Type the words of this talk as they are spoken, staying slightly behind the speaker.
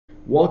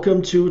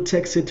Welcome to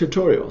techsith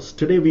tutorials.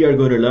 Today we are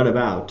going to learn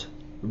about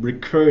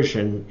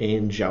recursion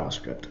in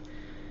JavaScript.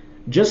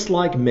 Just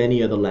like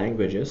many other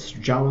languages,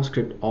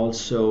 JavaScript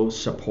also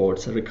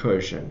supports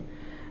recursion,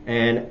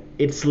 and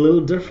it's a little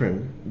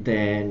different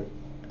than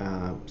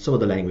some of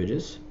the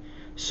languages.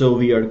 So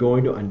we are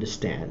going to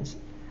understand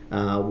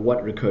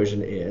what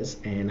recursion is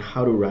and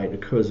how to write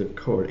recursive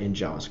code in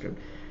JavaScript.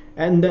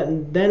 And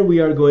then we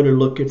are going to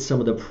look at some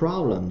of the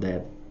problem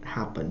that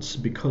happens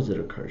because of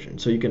recursion,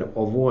 so you can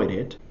avoid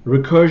it.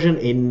 Recursion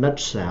in a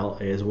nutshell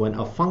is when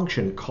a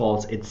function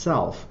calls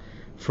itself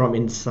from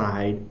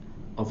inside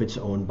of its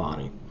own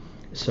body.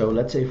 So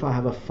let's say if I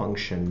have a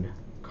function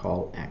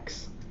called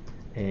x,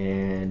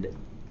 and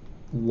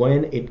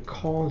when it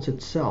calls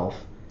itself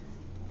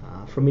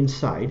from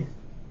inside,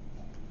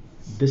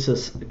 this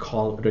is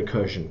called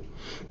recursion.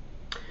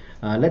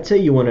 Let's say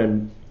you want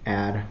to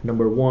add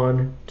number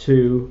 1,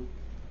 2,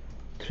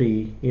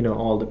 3,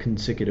 all the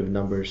consecutive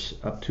numbers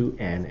up to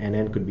n, and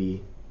n could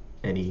be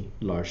any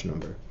large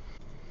number.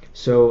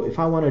 So if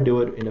I want to do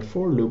it in a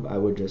for loop, I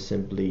would just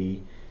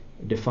simply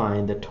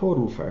define the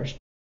total first.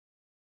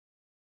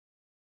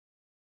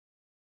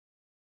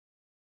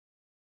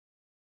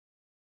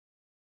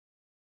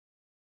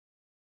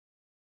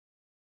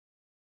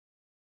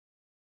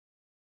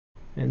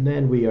 And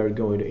then we are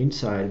going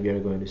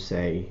to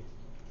say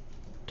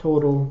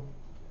total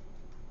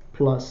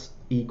plus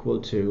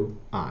equal to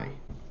I.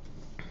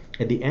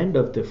 At the end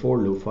of the for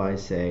loop, I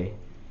say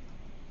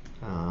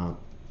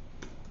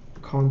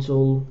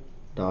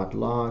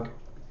console.log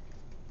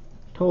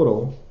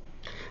total.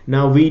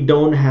 Now we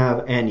don't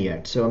have n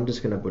yet, so I'm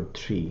just going to put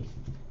 3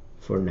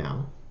 for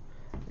now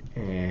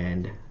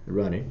and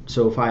run it.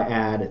 So if I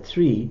add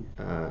 3,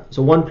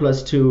 so 1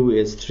 plus 2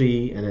 is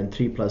 3, and then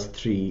 3 plus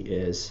 3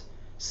 is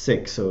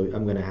 6, so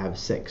I'm going to have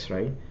 6,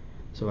 right?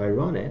 So I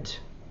run it,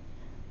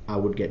 I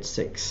would get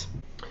 6.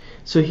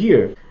 So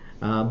here,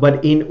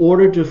 but in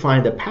order to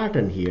find the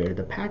pattern here,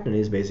 the pattern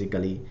is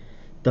basically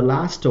the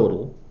last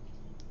total,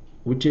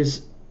 which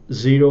is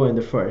 0 in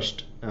the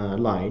first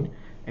line,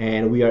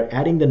 and we are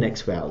adding the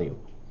next value,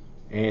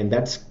 and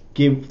that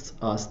gives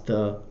us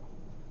the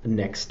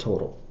next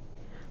total.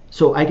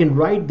 So I can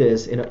write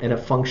this in a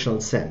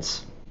functional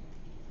sense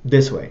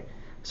this way.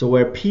 So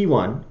where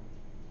P1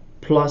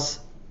 plus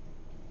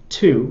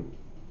 2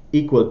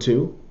 equal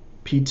to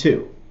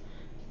P2.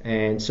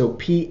 And so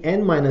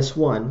Pn minus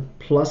 1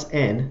 plus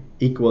n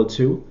equal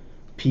to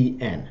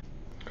Pn.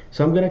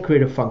 So I'm going to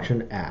create a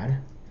function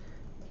add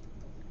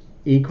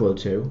equal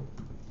to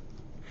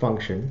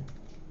function,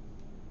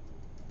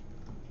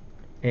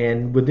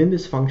 and within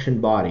this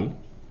function body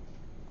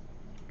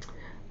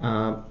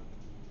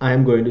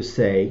I'm going to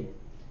say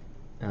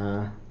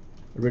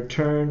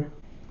return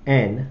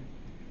n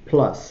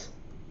plus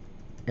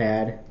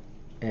add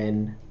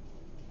n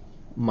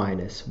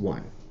minus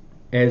 1,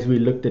 as we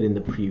looked at in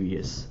the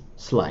previous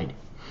slide.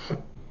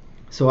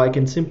 So I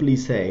can simply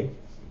say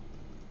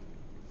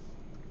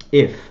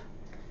if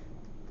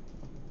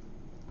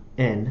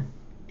n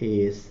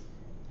is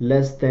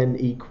less than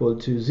equal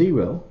to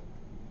 0,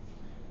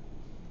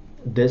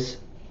 this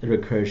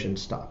recursion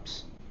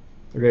stops.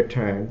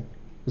 Return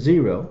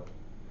 0,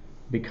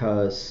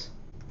 because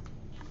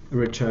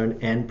return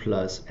n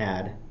plus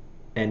add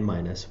n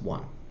minus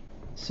 1.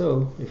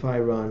 So if I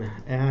run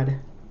add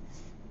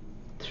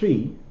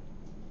 3,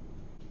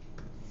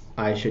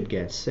 I should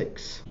get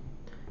 6.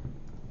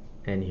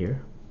 And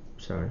here,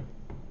 sorry,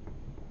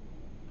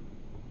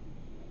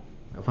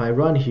 if I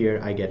run here,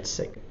 I get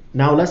 6.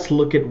 Now let's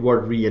look at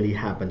what really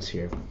happens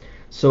here.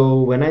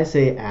 So when I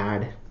say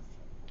add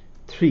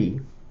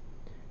 3,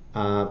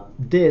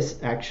 this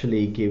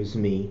actually gives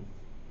me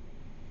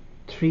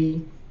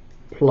 3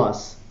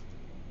 plus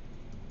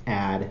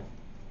add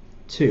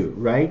 2,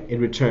 right? It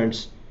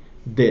returns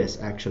this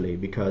actually,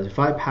 because if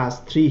I pass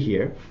 3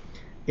 here,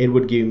 it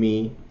would give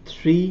me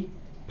 3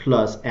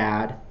 plus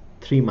add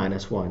 3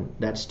 minus 1,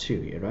 that's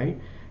 2 here, right?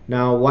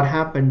 Now what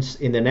happens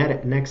in the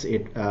next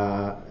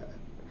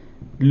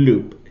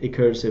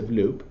recursive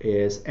loop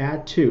is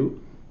add 2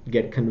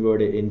 get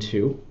converted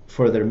into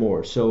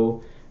furthermore.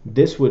 So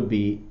this would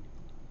be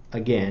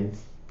again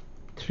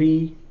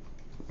 3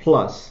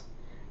 plus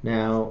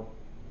now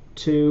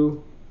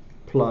 2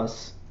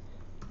 plus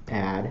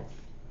add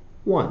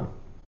 1.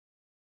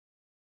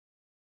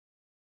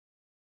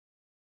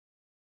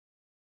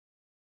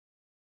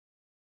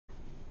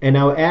 And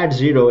now add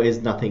 0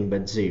 is nothing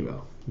but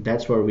 0.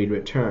 That's where we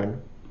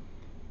return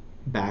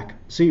back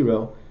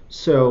 0.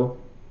 So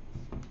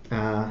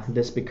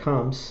this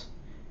becomes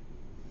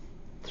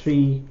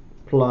 3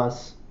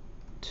 plus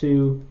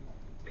 2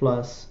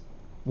 plus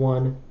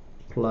 1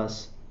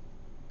 plus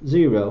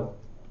 0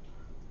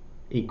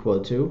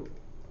 equal to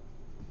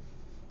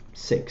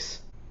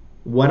 6.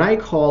 When I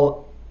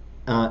call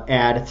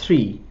add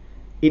 3,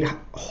 it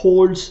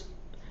holds.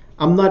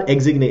 I'm not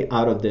exiting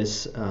out of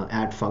this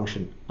add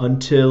function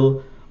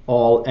until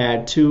all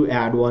add 2,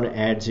 add 1,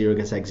 add 0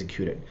 gets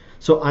executed.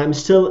 So I'm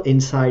still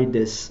inside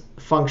this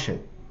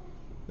function,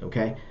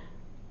 okay?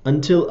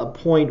 until a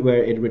point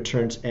where it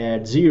returns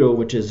add 0,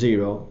 which is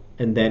 0,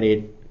 and then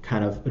it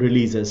kind of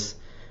releases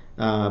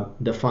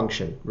the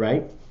function,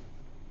 right?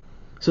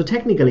 So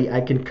technically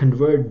I can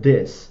convert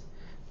this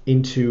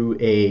into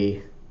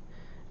a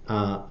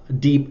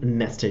deep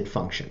nested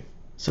function.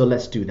 So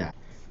let's do that.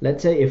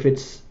 Let's say if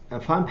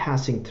I'm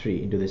passing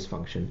 3 into this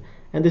function,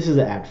 and this is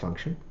the add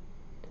function,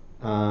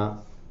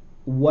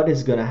 what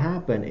is going to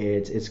happen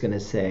is it's going to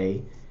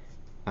say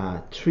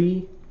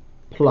 3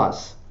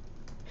 plus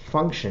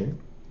function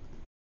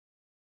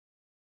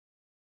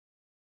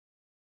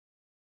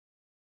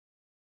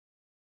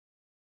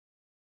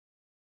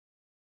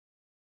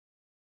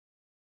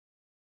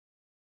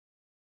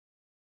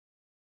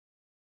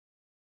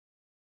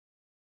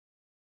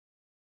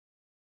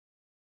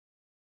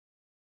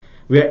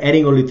we are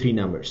adding only 3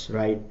 numbers,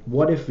 right?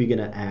 What if we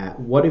add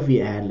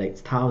like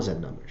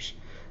 1,000 numbers?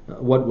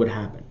 What would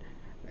happen?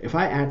 If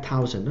I add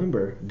 1,000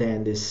 number,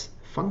 then this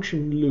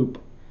function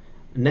loop,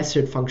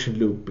 nested function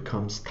loop,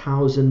 becomes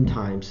 1,000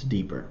 times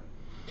deeper.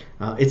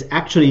 It's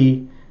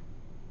actually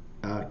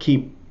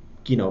keep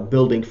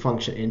building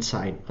function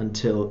inside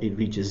until it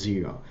reaches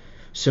 0.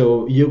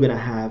 So you're gonna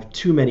have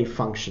too many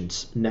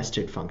functions,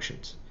 nested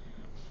functions,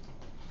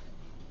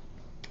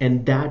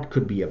 and that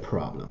could be a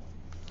problem.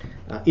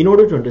 In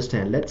order to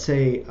understand, let's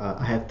say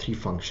I have 3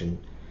 functions.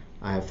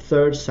 I have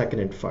third, second,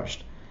 and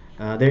first.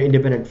 They're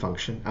independent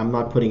function. I'm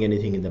not putting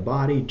anything in the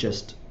body,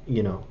 just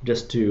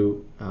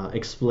to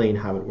explain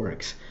how it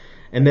works.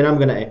 And then I'm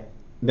gonna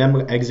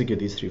execute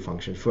these 3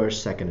 functions: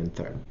 first, second, and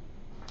third.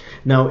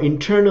 Now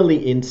internally,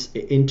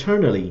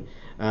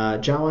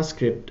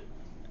 JavaScript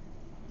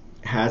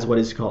has what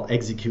is called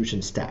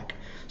execution stack.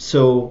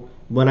 So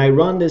when I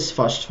run this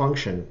first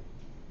function,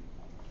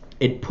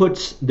 it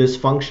puts this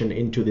function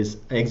into this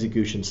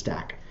execution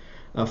stack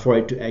for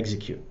it to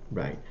execute,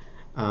 right?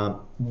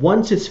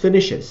 Once it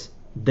finishes,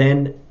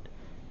 then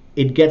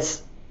it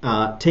gets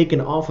taken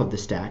off of the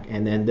stack,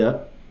 and then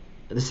the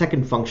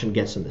second function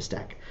gets on the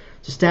stack.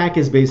 So stack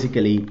is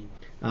basically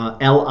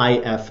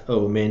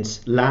LIFO,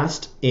 means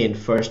last in,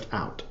 first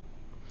out.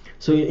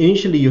 So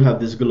initially you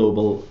have this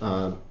global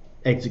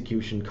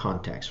execution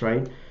context,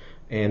 right?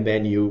 And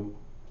then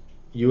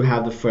you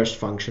have the first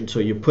function, so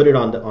you put it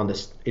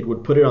it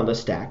would put it on the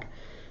stack,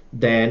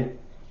 then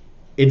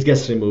it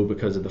gets removed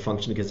because of the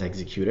function gets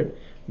executed.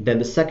 Then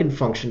the second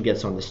function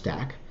gets on the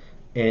stack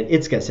and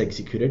it gets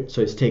executed,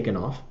 so it's taken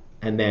off,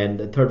 and then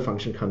the third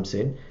function comes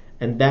in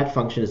and that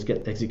function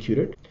gets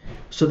executed.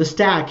 So the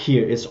stack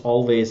here is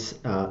always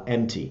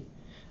empty,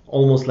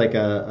 almost like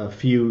a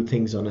few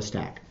things on a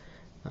stack,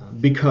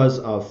 because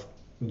of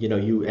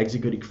you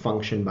executing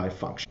function by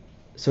function.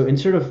 So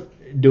instead of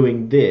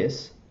doing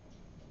this,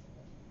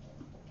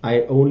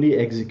 I only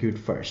execute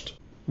first.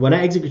 When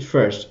I execute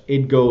first,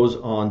 it goes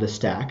on the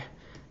stack,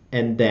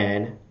 and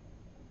then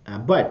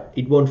but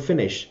it won't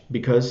finish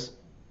because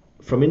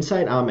from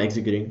inside I'm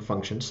executing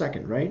function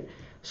second, right?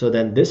 So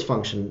then this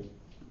function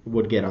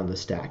would get on the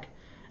stack,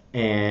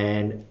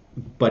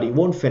 but it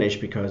won't finish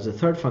because the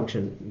third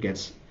function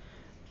gets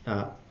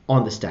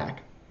on the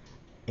stack.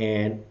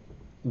 And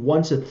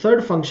once the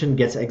third function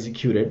gets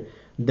executed,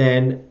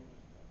 then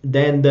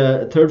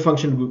the third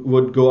function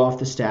would go off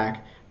the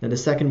stack, then the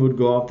second would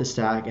go off the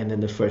stack, and then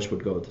the first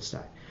would go off the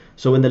stack.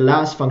 So when the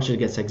last function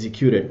gets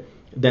executed,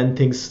 then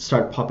things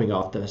start popping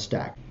off the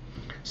stack.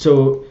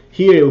 So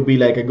here it would be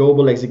like a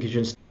global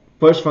execution.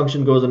 First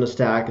function goes on the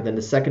stack, then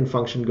the second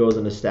function goes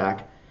on the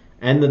stack,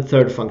 and the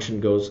third function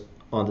goes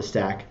on the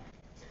stack.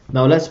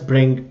 Now let's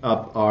bring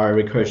up our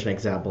recursion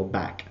example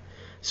back.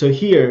 So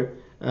here,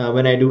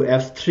 when I do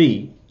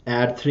F3,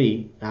 add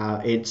 3,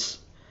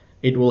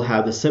 it will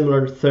have the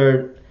similar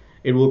third.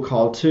 It will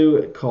call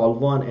 2, call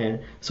 1, and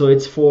so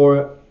it's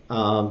for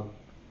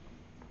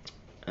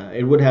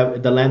it would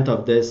have the length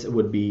of this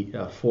would be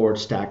 4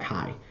 stack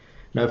high.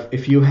 Now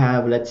if you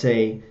have, let's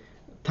say,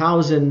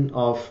 1,000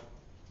 of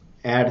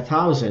add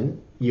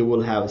 1,000, you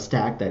will have a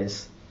stack that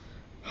is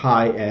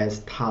high as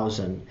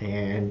 1,000,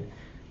 and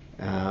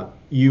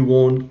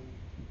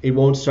it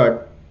won't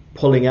start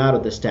pulling out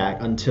of the stack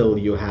until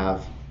you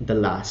have the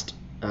last,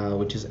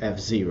 which is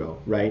F0,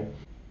 right?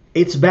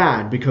 It's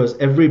bad because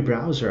every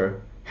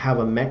browser have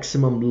a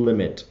maximum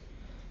limit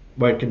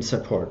where it can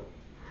support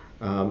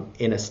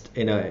in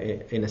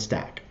a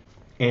stack,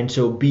 and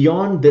so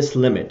beyond this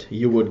limit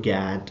you would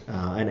get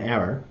an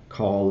error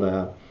called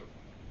a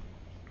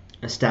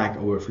stack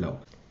overflow.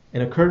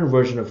 In a current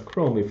version of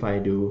Chrome, if I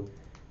do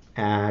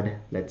add,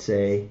 let's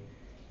say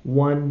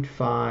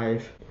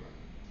 1.5,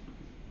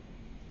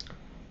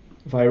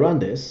 if I run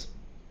this,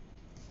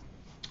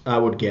 I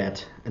would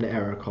get an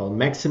error called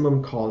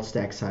maximum call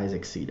stack size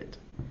exceeded.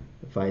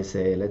 If I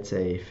say, let's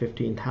say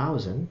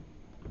 15,000,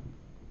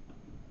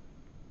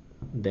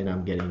 then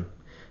I'm getting,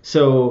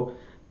 so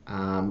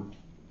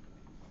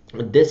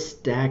this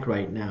stack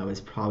right now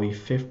is probably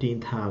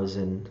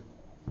 15,000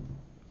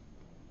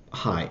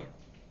 high,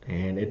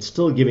 and it's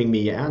still giving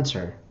me an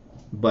answer.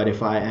 But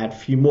if I add a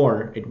few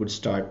more, it would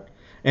start,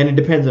 and it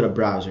depends on a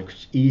browser.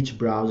 Each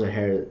browser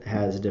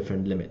has a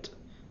different limit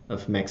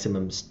of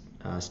maximum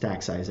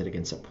stack size that it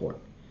can support.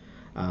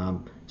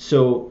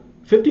 So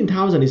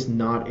 15,000 is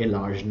not a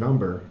large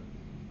number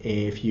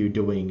if you're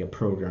doing a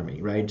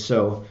programming, right?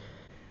 So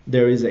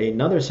there is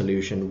another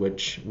solution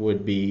which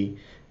would be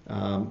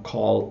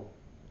called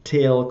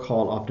tail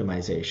call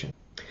optimization.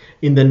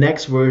 In the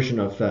next version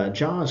of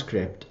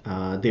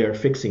JavaScript, they are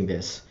fixing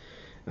this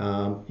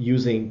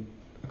using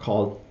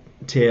called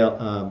tail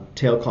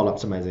call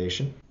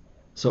optimization.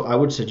 So I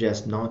would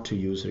suggest not to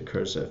use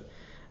recursive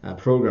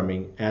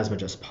programming as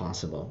much as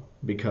possible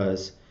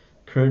because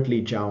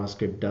currently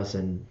JavaScript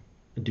doesn't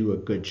do a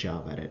good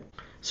job at it.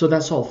 So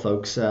that's all,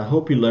 folks.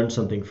 Hope you learned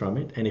something from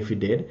it, and if you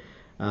did,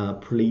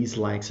 please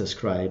like,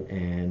 subscribe,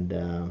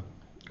 and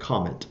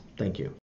comment. Thank you.